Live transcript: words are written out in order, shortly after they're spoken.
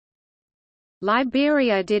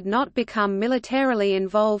Liberia did not become militarily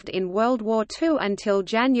involved in World War II until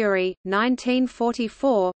January,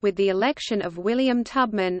 1944, with the election of William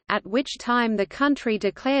Tubman, at which time the country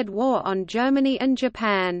declared war on Germany and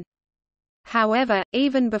Japan. However,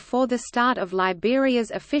 even before the start of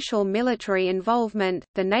Liberia's official military involvement,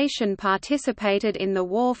 the nation participated in the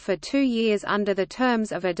war for 2 years under the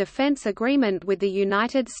terms of a defense agreement with the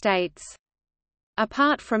United States.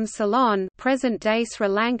 Apart from Ceylon, present-day Sri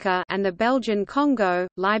Lanka, and the Belgian Congo,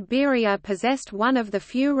 Liberia possessed one of the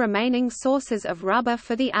few remaining sources of rubber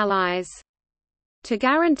for the Allies. To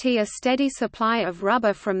guarantee a steady supply of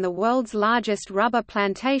rubber from the world's largest rubber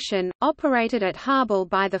plantation, operated at Habil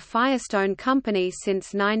by the Firestone Company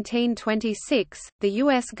since 1926, the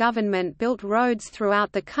U.S. government built roads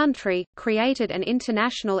throughout the country, created an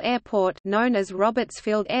international airport known as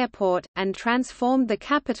Robertsfield Airport, and transformed the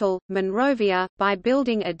capital, Monrovia, by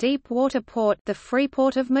building a deep water port, the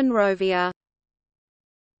Freeport of Monrovia.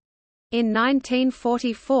 In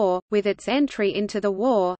 1944, with its entry into the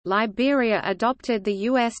war, Liberia adopted the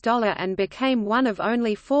US dollar and became one of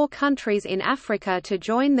only 4 countries in Africa to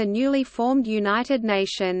join the newly formed United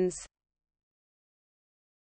Nations.